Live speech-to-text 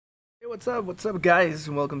What's up? What's up, guys?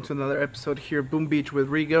 And welcome to another episode here, Boom Beach with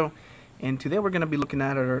Rigo. And today we're going to be looking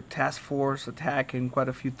at our task force attack and quite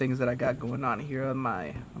a few things that I got going on here on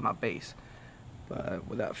my base. But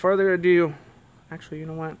without further ado, actually, you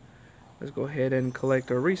know what? Let's go ahead and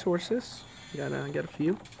collect our resources. Got a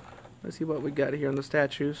few. Let's see what we got here on the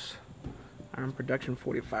statues. Iron production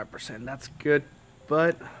 45%. That's good,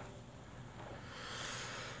 but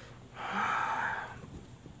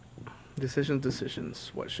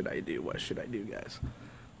decisions. What should I do? What should I do, guys?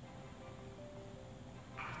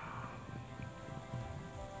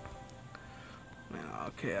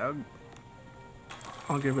 Okay,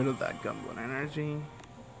 I'll get rid of that gunboat energy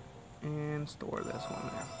and store this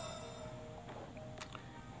one there.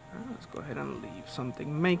 Alright, let's go ahead and leave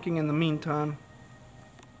something making in the meantime.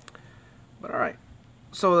 But alright,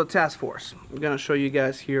 so the task force. I'm gonna show you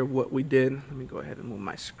guys here what we did. Let me go ahead and move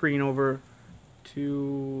my screen over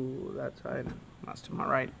to that side. That's to my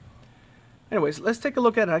right. Anyways, let's take a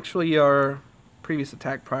look at actually our previous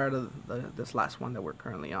attack prior to this last one that we're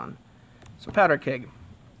currently on. So Powder Keg.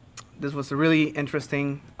 This was a really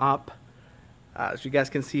interesting op. As you guys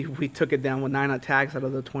can see, we took it down with 9 attacks out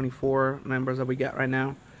of the 24 members that we got right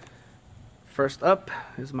now. First up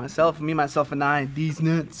is myself, myself, and I. These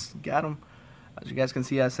nuts. Got them. As you guys can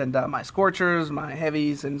see, I sent out my Scorchers, my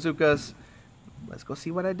Heavies, and Zukas. Let's go see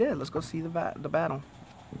what I did. Let's go see the battle.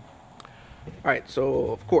 Alright, so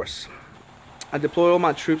of course, I deployed all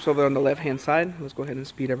my troops over on the left-hand side. Let's go ahead and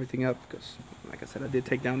speed everything up because, like I said, I did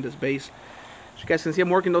take down this base. As you guys can see, I'm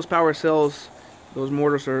working those power cells. Those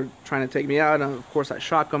mortars are trying to take me out. And of course, I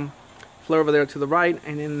shock them. Flare over there to the right,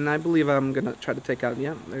 and then I believe I'm going to try to take out,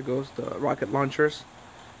 yeah, there goes the rocket launchers.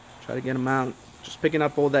 Try to get them out. Just picking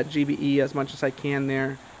up all that GBE as much as I can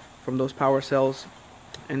there from those power cells.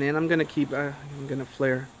 And then I'm going to keep, I'm going to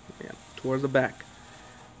flare towards the back.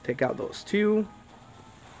 Take out those two.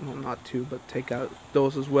 Well, not two, but take out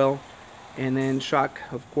those as well. And then shock,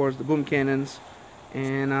 of course, the boom cannons.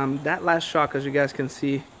 And that last shock, as you guys can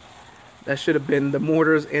see, that should have been the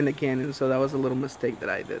mortars and the cannons. So that was a little mistake that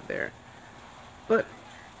I did there. But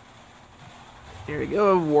here you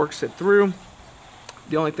go, works it through.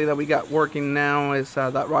 The only thing that we got working now is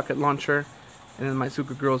that rocket launcher. And then my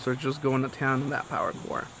Zuka girls are just going to town in that power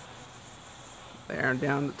core. They're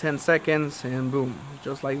down to 10 seconds, and boom,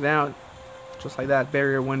 just like that,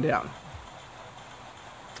 barrier went down.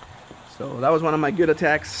 So that was one of my good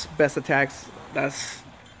attacks, best attacks. That's,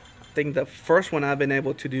 I think, the first one I've been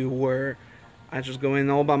able to do where I just go in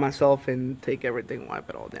all by myself and take everything, wipe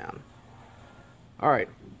it all down. Alright.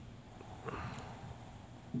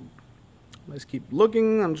 Let's keep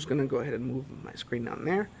looking. I'm just going to go ahead and move my screen down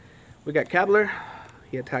there. We got Kabler.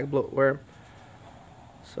 He attacked bloatware.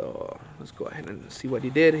 So let's go ahead and see what he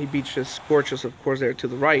did. He beached his Scorches, of course, there to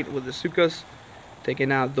the right with the Sukas,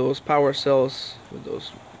 taking out those power cells with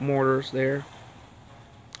those mortars there.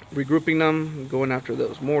 Regrouping them, going after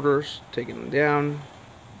those mortars, taking them down,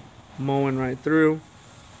 mowing right through,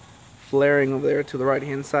 flaring over there to the right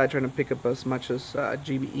hand side, trying to pick up as much as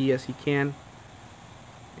GBE as he can.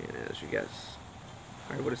 And as you guys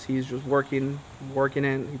are able to see, he's just working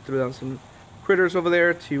in. He threw down some critters over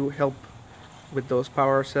there to help with those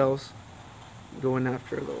power cells, going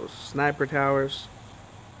after those sniper towers.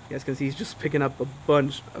 You guys can see he's just picking up a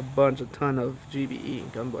ton of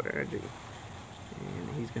GBE, gunboat energy.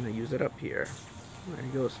 And he's going to use it up here. There he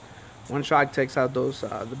goes. One shot takes out those,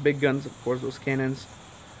 the big guns, of course, those cannons.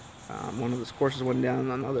 One of the Scorchers went down,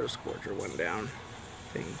 another Scorcher went down.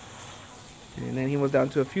 And then he was down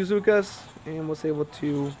to a few Zukas and was able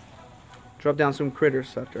to drop down some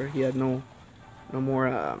critters after he had no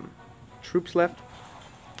more troops left.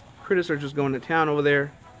 Critters are just going to town over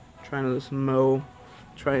there, trying to just mow,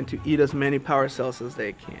 trying to eat as many power cells as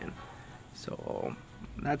they can. So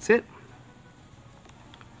that's it.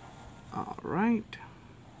 Alright.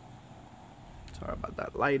 Sorry about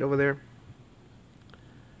that light over there.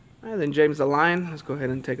 Alright, then James the Lion. Let's go ahead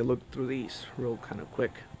and take a look through these real kind of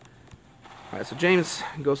quick. Alright, so James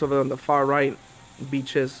goes over on the far right,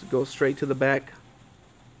 beaches, goes straight to the back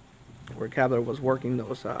where Kabler was working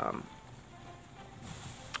those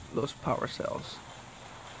power cells.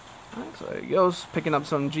 Alright, so there he goes, picking up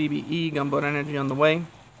some GBE, gunboat energy on the way.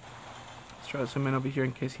 Let's try to zoom in over here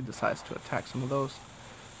in case he decides to attack some of those.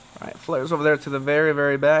 Alright, flares over there to the very,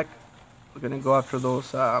 very back. We're going to go after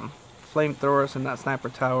those flamethrowers and that sniper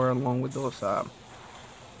tower along with those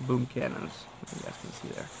boom cannons. You guys can see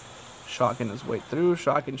there. Shocking his way through,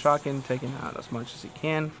 shocking, taking out as much as he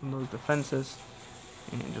can from those defenses.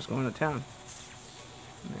 And just going to town.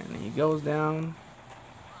 And he goes down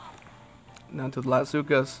to the last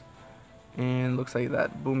Zukas. And looks like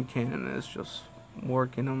that boom cannon is just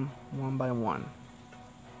working them one by one.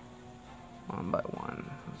 One by one.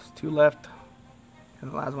 There's 2 left. Can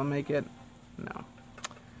the last one make it? No.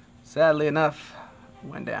 Sadly enough,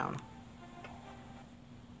 went down.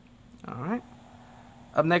 Alright.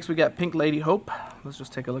 Up next we got Pink Lady Hope. Let's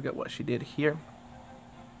just take a look at what she did here.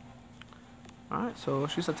 Alright, so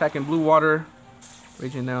she's attacking blue water,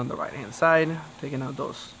 reaching down the right hand side, taking out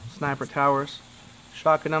those sniper towers,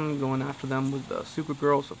 shocking them, going after them with the super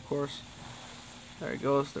girls, of course. There it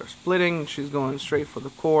goes, they're splitting, she's going straight for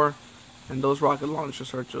the core, and those rocket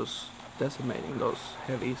launchers are just decimating those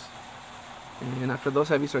heavies. And after those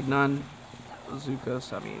heavies are done,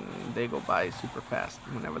 Bazookas, I mean, they go by super fast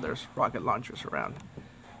whenever there's rocket launchers around.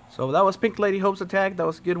 So that was Pink Lady Hope's attack. That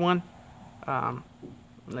was a good one.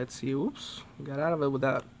 Let's see. Oops, got out of it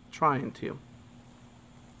without trying to.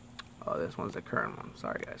 Oh, this one's the current one.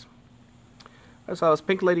 Sorry, guys. Alright, so that was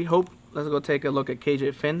Pink Lady Hope. Let's go take a look at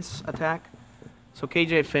KJ Finn's attack. So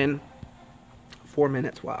KJ Finn, 4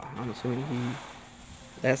 minutes. Wow, I'm assuming he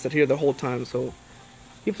lasted here the whole time. So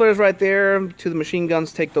he flares right there to the machine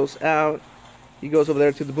guns, take those out. He goes over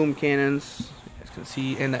there to the boom cannons. You guys can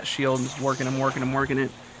see, and that shield is working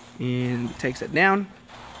it, and takes it down.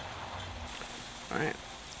 Alright.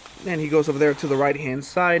 Then he goes over there to the right hand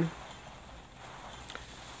side.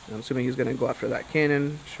 I'm assuming he's going to go after that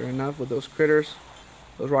cannon. Sure enough, with those critters.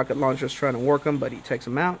 Those rocket launchers trying to work him, but he takes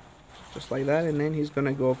them out. Just like that. And then he's going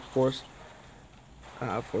to go, of course,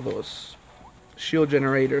 for those shield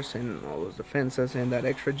generators and all those defenses and that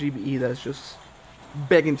extra GBE that's just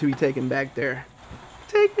begging to be taken back there.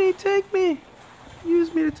 Take me, take me.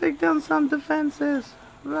 Use me to take down some defenses.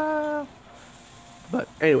 Ah. But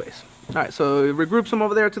anyways. Alright, so he regroups them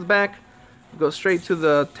over there to the back. Goes straight to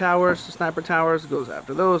the towers, the sniper towers. Goes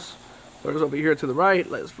after those. Goes over here to the right.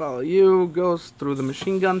 Let's follow you. Goes through the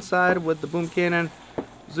machine gun side with the boom cannon.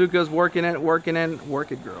 Zuka's working it, working it.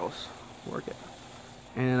 Work it, girls. Work it.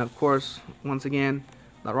 And of course, once again,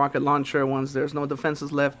 the rocket launcher, once there's no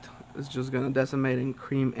defenses left, is just gonna decimate and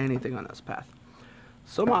cream anything on this path.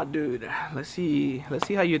 So my dude, let's see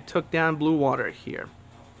how you took down blue water here.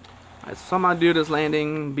 Alright, so my dude is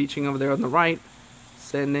landing, beaching over there on the right,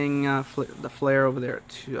 sending the flare over there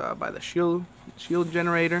to by the shield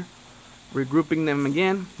generator, regrouping them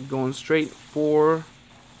again, going straight for it,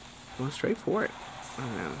 going straight for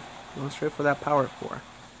that power core.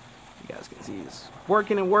 You guys can see he's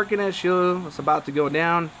working it. Shield is about to go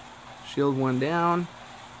down. Shield went down.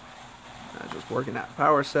 Just working that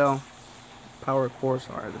power cell. Power core,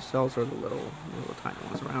 sorry. The cells are the little tiny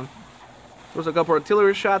ones around. There's a couple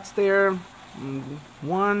artillery shots there.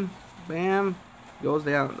 One, bam, goes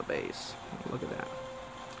down at the base. Look at that.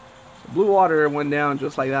 So blue water went down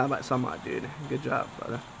just like that by some odd dude. Good job,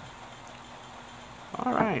 brother.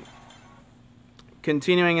 Alright.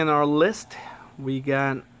 Continuing in our list, we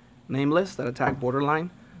got Nameless that attacked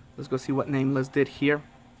Borderline. Let's go see what Nameless did here.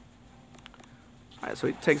 Alright, so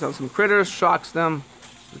he takes on some critters, shocks them.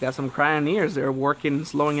 He's got some cryoneers there working,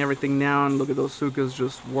 slowing everything down. Look at those Sukas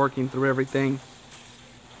just working through everything.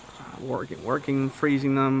 Working,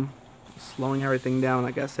 freezing them, slowing everything down,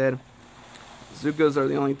 like I said. Zukas are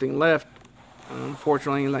the only thing left.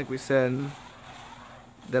 Unfortunately, like we said,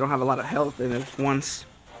 they don't have a lot of health, and if once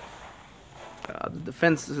the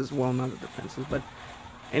defenses, well, not the defenses, but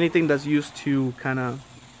anything that's used to kind of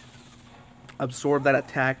absorb that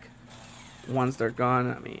attack, once they're gone,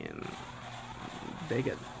 I mean, they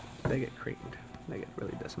get creamed. They get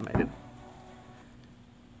really decimated.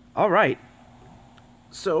 Alright.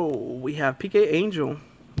 So we have PK Angel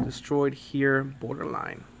destroyed here,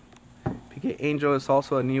 Borderline. PK Angel is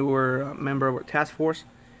also a newer member of our task force.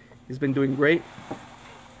 He's been doing great,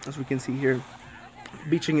 as we can see here,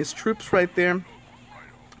 beaching his troops right there,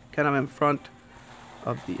 kind of in front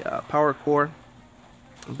of the power core.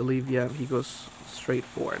 I believe, yeah, he goes straight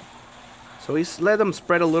for it. So he's let them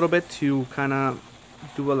spread a little bit to kind of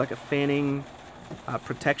do like a fanning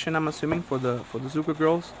protection, I'm assuming, for the Zuka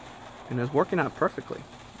girls, and it's working out perfectly.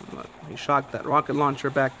 Look, he shocked that rocket launcher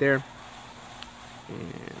back there,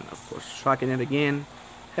 and of course shocking it again.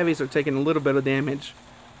 Heavies are taking a little bit of damage,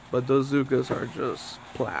 but those Zukas are just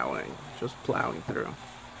plowing through.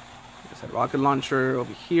 Like I said, rocket launcher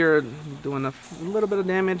over here doing a little bit of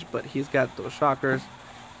damage, but he's got those shockers,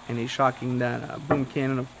 and he's shocking that boom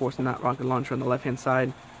cannon, of course, not rocket launcher on the left hand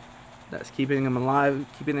side. That's keeping him alive,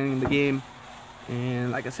 keeping him in the game.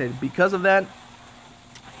 And like I said, because of that,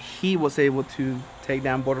 he was able to take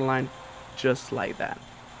down Borderline just like that.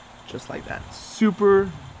 Just like that.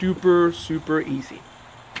 Super duper, super easy.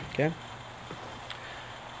 Okay?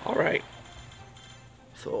 Alright.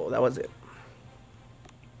 So that was it.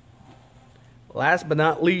 Last but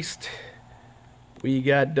not least, We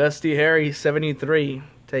got Dusty Harry 73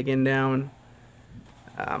 taking down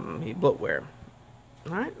Bloatware.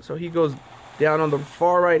 Alright, so he goes down on the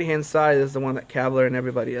far right hand side. Is the one that Cavalier and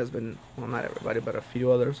everybody has been, well, not everybody, but a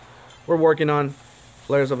few others we're working on.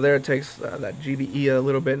 Flares over there, takes that GBE a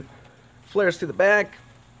little bit. Flares to the back.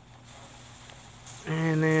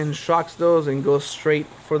 And then shocks those and goes straight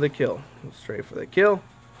for the kill. Straight for the kill.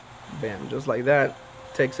 Bam, just like that.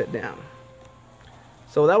 Takes it down.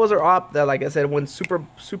 So that was our op that, like I said, went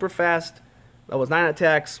super fast. That was 9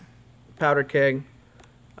 attacks. Powder Keg.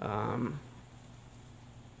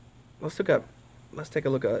 Let's take a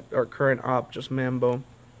look at our current op, just Mambo.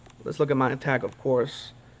 Let's look at my attack, of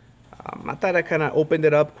course. I thought I kind of opened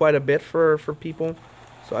it up quite a bit for people.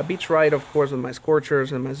 So I beach right, of course, with my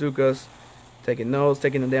Scorchers and my Zookas. Taking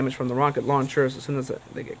the damage from the rocket launchers. As soon as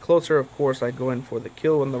they get closer, of course, I go in for the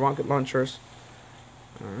kill on the rocket launchers.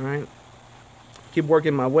 Alright. Keep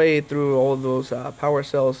working my way through all of those power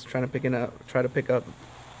cells, try to pick up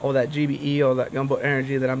all that GBE, all that gumbo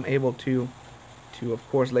energy that I'm able to of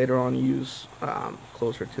course later on use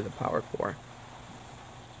closer to the power core.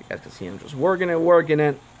 You guys can see him just working it. Work it.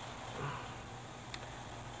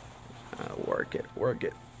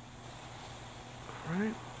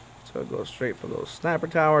 Alright. So go straight for those sniper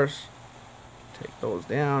towers. Take those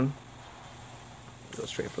down. Go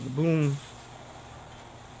straight for the booms.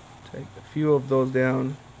 Take a few of those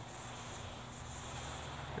down.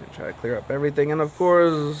 And try to clear up everything. And of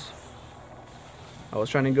course, I was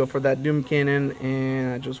trying to go for that Doom Cannon,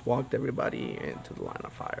 and I just walked everybody into the line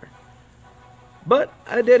of fire. But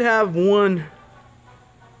I did have one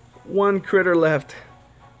critter left,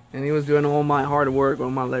 and he was doing all my hard work, all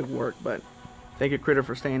my leg work. But thank you, critter,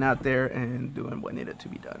 for staying out there and doing what needed to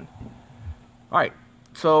be done. All right,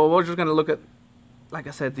 so we're just gonna look at, like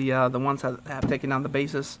I said, the ones that have taken down the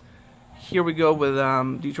bases. Here we go with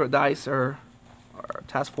Detroit Dice, our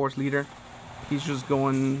task force leader. He's just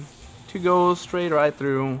going to go straight right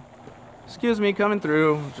through. Excuse me, coming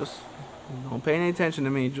through. Just don't pay any attention to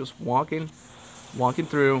me. Just walking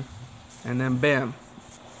through, and then bam,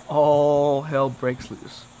 all hell breaks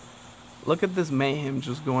loose. Look at this mayhem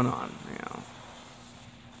just going on. You know,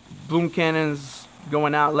 boom cannons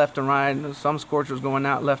going out left and right. Some Scorchers going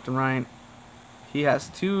out left and right. He has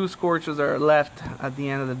 2 Scorchers that are left at the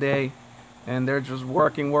end of the day, and they're just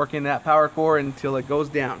working that power core until it goes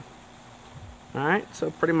down. Alright,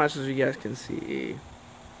 so pretty much as you guys can see,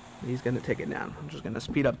 he's going to take it down. I'm just going to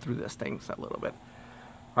speed up through this thing a little bit.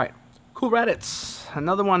 Alright, Cool Reddits,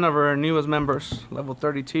 another one of our newest members, level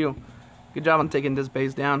 32. Good job on taking this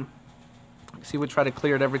base down. See, we try to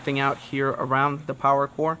clear everything out here around the power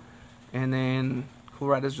core, and then Cool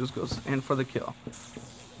Reddits just goes in for the kill.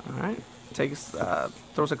 Alright,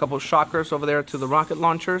 throws a couple of shockers over there to the rocket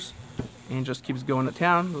launchers, and just keeps going to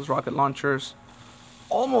town. Those rocket launchers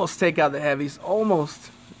almost take out the heavies, almost.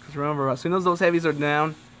 Because remember, as soon as those heavies are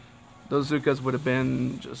down, those Zookas would have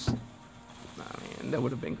been just, I mean, they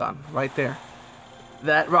would have been gone right there.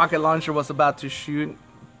 That rocket launcher was about to shoot,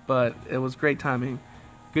 but it was great timing.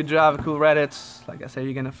 Good job, Cool Reddits. Like I said,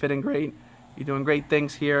 you're gonna fit in great. You're doing great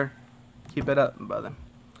things here. Keep it up, brother.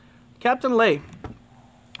 Captain Lay.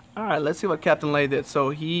 All right, let's see what Captain Lay did.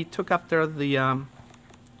 So he took after the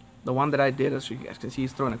one that I did. As you guys can see,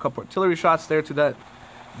 he's throwing a couple artillery shots there to that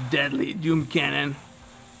deadly Doom Cannon,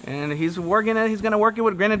 and he's working it. He's gonna work it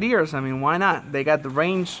with Grenadiers. I mean, why not? They got the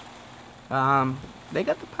range. They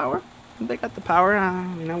got the power. I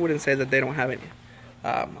mean, I wouldn't say that they don't have any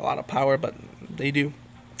a lot of power, but they do.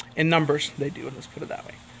 In numbers, they do. Let's put it that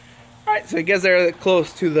way. All right, so I guess they're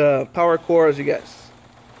close to the power core. As you guys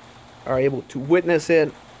are able to witness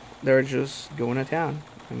it, they're just going to town.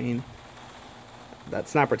 I mean, that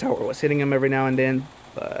sniper tower was hitting them every now and then,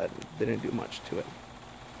 but didn't do much to it.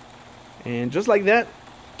 And just like that,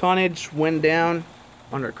 tonnage went down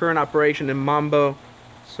on our current operation in Mambo.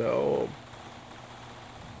 So,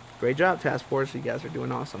 great job, Task Force. You guys are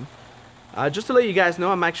doing awesome. Just to let you guys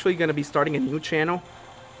know, I'm actually going to be starting a new channel.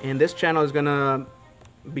 And this channel is going to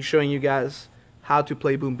be showing you guys how to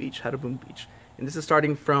play Boom Beach, And this is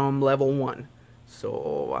starting from level 1.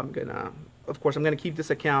 So, of course, I'm going to keep this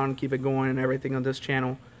account, keep it going and everything on this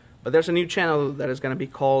channel. But there's a new channel that is going to be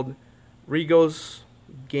called Rigo's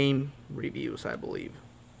Game Reviews, I believe.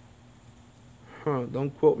 Don't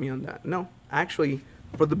quote me on that. No, actually,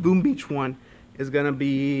 for the Boom Beach one, is going to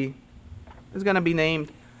be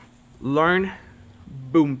named Learn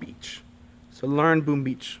Boom Beach. So Learn Boom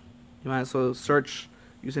Beach. You might also search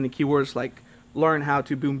using the keywords like learn how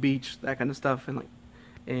to boom beach, that kind of stuff,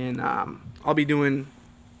 and I'll be doing,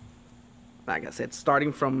 like I said,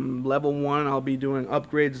 starting from level 1. I'll be doing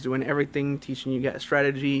upgrades, doing everything, teaching you guys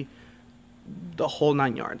strategy, the whole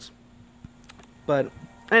 9 yards. But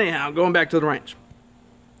anyhow, going back to the range.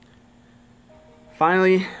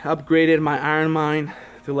 Finally upgraded my iron mine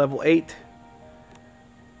to level 8.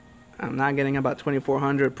 I'm not getting about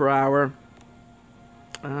 2400 per hour.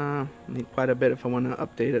 Need quite a bit if I want to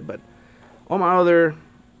update it, but all my other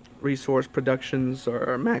resource productions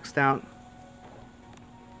are maxed out.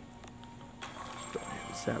 Let's go ahead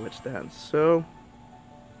and salvage that. So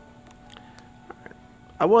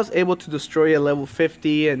I was able to destroy a level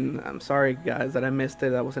 50, and I'm sorry guys that I missed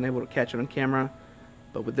it. I wasn't able to catch it on camera.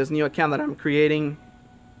 But with this new account that I'm creating,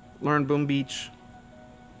 Learn Boom Beach,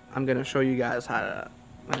 I'm gonna show you guys how to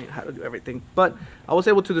do everything. But I was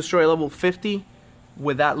able to destroy a level 50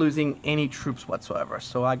 without losing any troops whatsoever.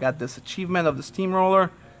 So I got this achievement of the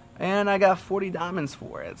steamroller, and I got 40 diamonds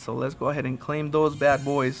for it. So let's go ahead and claim those bad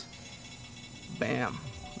boys. Bam,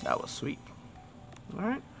 that was sweet. All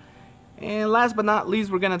right, and last but not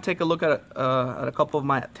least, we're gonna take a look at a couple of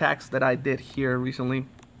my attacks that I did here recently.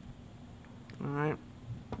 All right,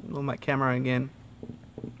 move my camera again.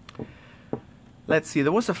 Let's see,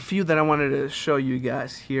 there was a few that I wanted to show you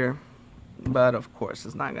guys here, but of course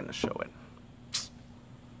it's not gonna show it.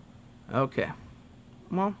 Okay,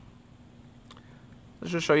 well,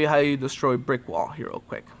 let's just show you how you destroy brick wall here real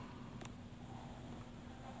quick.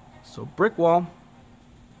 So brick wall,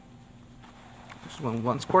 just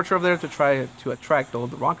one scorcher over there to try to attract all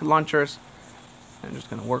the rocket launchers. I'm just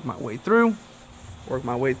gonna work my way through,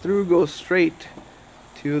 go straight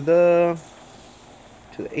to the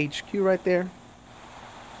HQ right there.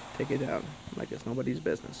 Take it down like it's nobody's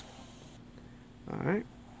business. All right.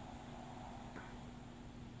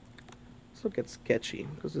 Let's look at sketchy,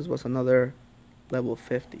 because this was another level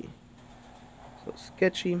 50. So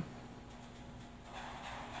sketchy.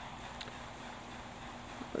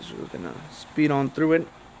 Let's just gonna speed on through it.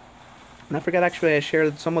 And I forgot, actually I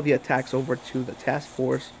shared some of the attacks over to the task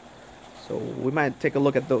force, so we might take a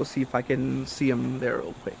look at those, see if I can see them there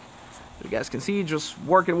real quick. You guys can see, just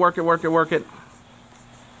work it,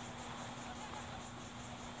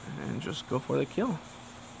 and just go for the kill.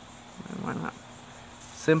 And why not?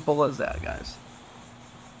 Simple as that, guys.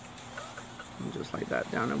 And just like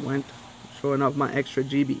that, down it went, showing off my extra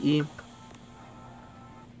GBE.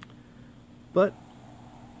 But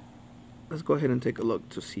let's go ahead and take a look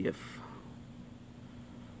to see if...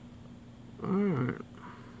 Alright,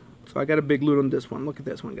 so I got a big loot on this one. Look at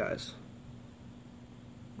this one, guys.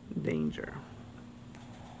 Danger.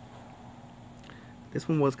 This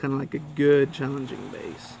one was kind of like a good challenging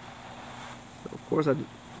base. So of course I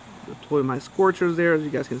deploy my scorchers there, as you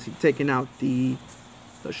guys can see, taking out the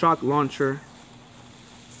shock launcher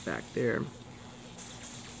back there. And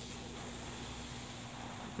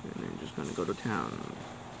then just gonna go to town.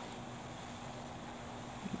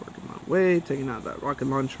 Working my way, taking out that rocket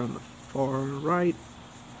launcher on the far right.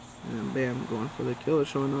 And bam, going for the kill,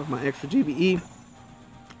 showing off my extra GBE.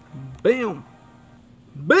 Bam!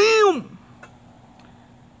 Bam!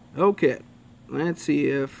 Okay, let's see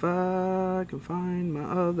if I can find my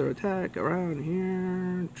other attack around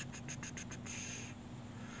here.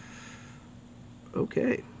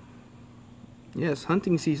 Okay. Yes,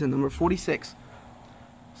 hunting season number 46.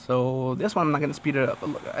 So this one I'm not going to speed it up. But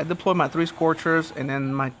look, I deployed my 3 scorchers and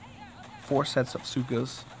then my 4 sets of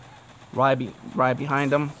Sukas right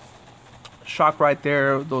behind them. Shock right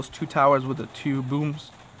there, those 2 towers with the 2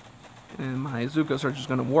 booms. And my Zukas are just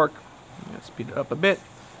going to work. Let's speed it up a bit.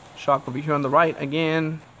 Shock over here on the right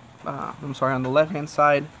again. I'm sorry, on the left hand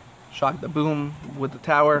side. Shock the boom with the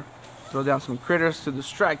tower. Throw down some critters to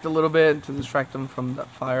distract a little bit, to distract them from the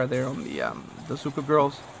fire there on the Zuka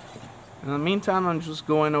girls. In the meantime, I'm just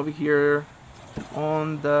going over here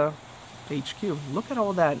on the HQ. Look at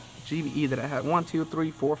all that GBE that I had. 1, 2,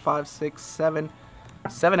 3, 4, 5, 6, 7.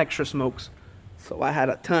 7 extra smokes. So I had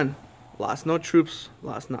a ton. Lost no troops,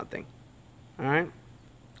 lost nothing. Alright.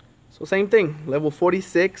 So same thing. Level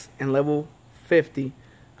 46 and level 50.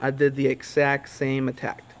 I did the exact same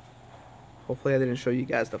attack. Hopefully I didn't show you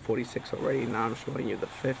guys the 46 already. Now I'm showing you the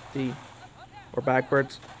 50. Or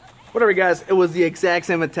backwards. Whatever, guys. It was the exact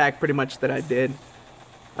same attack pretty much that I did.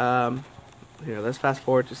 Here, let's fast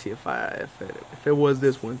forward to see if it was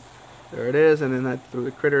this one. There it is. And then I threw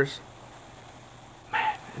the critters.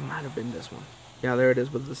 Man, it might have been this one. Yeah, there it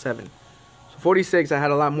is with the 7. So 46, I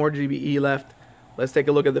had a lot more GBE left. Let's take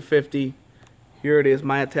a look at the 50. Here it is,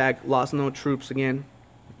 my attack. Lost no troops again.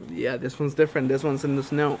 Yeah, this one's different. This one's in the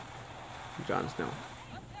snow. Jon Snow.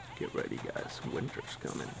 Get ready, guys. Winter's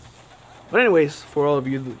coming. But anyways, for all of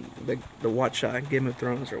you that watch Game of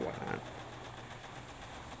Thrones or whatnot,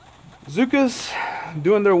 Zukas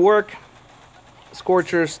doing their work.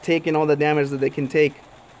 Scorchers taking all the damage that they can take.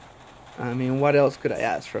 I mean, what else could I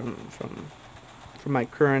ask from my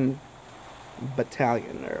current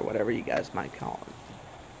battalion, or whatever you guys might call it?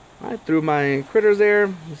 I threw my critters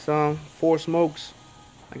there. So 4 smokes.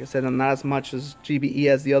 Like I said, not as much as GBE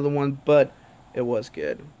as the other one, but it was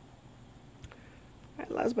good.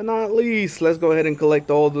 Alright, last but not least, let's go ahead and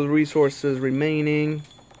collect all the resources remaining.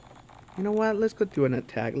 You know what? Let's go do an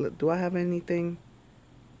attack. Do I have anything?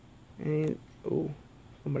 Oh,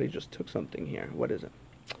 somebody just took something here. What is it?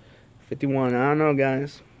 51. I don't know,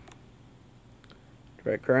 guys.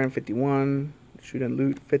 Direct current 51. Shoot and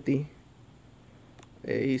loot 50.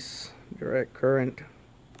 Ace. Direct current.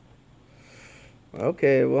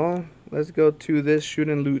 Okay, well, let's go to this shoot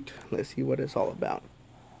and loot. Let's see what it's all about.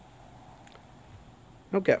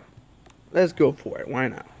 Okay, let's go for it. Why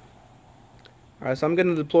not? Alright, so I'm going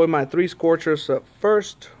to deploy my 3 Scorchers up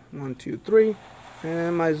first. 1, 2, 3.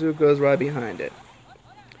 And my Zuka is right behind it.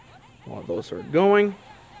 While those are going,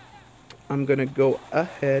 I'm going to go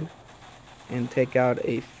ahead and take out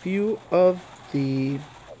a few of the...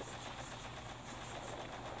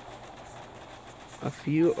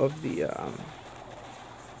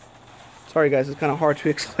 Sorry guys, it's kind of hard to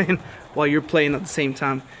explain while you're playing at the same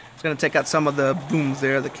time. It's going to take out some of the booms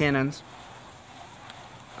there, the cannons.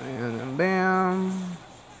 And then bam.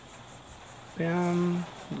 Bam.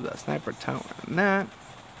 Do that sniper tower and that.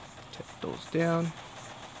 Take those down.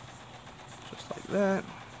 Just like that.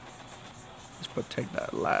 Let's protect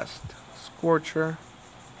that last Scorcher.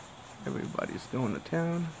 Everybody's going to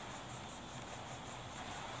town.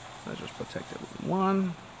 Let's just protect it with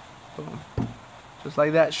 1. Boom. Just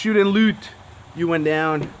like that. Shoot and loot. You went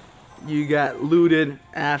down. You got looted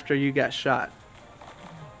after you got shot.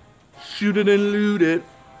 Shoot it and loot it.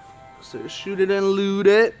 So shoot it and loot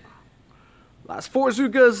it. Last 4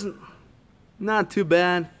 Zukas. Not too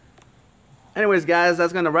bad. Anyways, guys,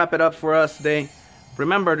 that's going to wrap it up for us today.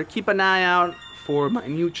 Remember to keep an eye out for my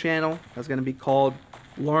new channel. That's going to be called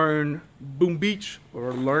Learn Boom Beach,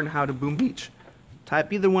 or Learn How to Boom Beach.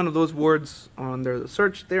 Type either one of those words on the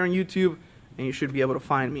search there on YouTube, and you should be able to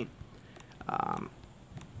find me.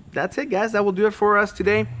 That's it, guys. That will do it for us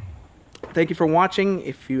today. Thank you for watching.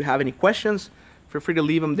 If you have any questions, feel free to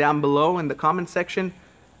leave them down below in the comment section.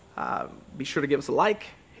 Be sure to give us a like,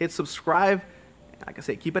 hit subscribe. Like I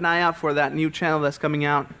said, keep an eye out for that new channel that's coming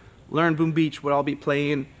out, Learn Boom Beach, where I'll be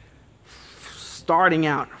playing starting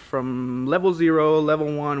out from level 0,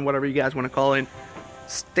 level 1, whatever you guys want to call it.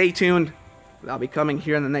 Stay tuned. I'll be coming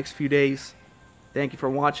here in the next few days. Thank you for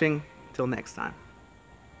watching. Till next time.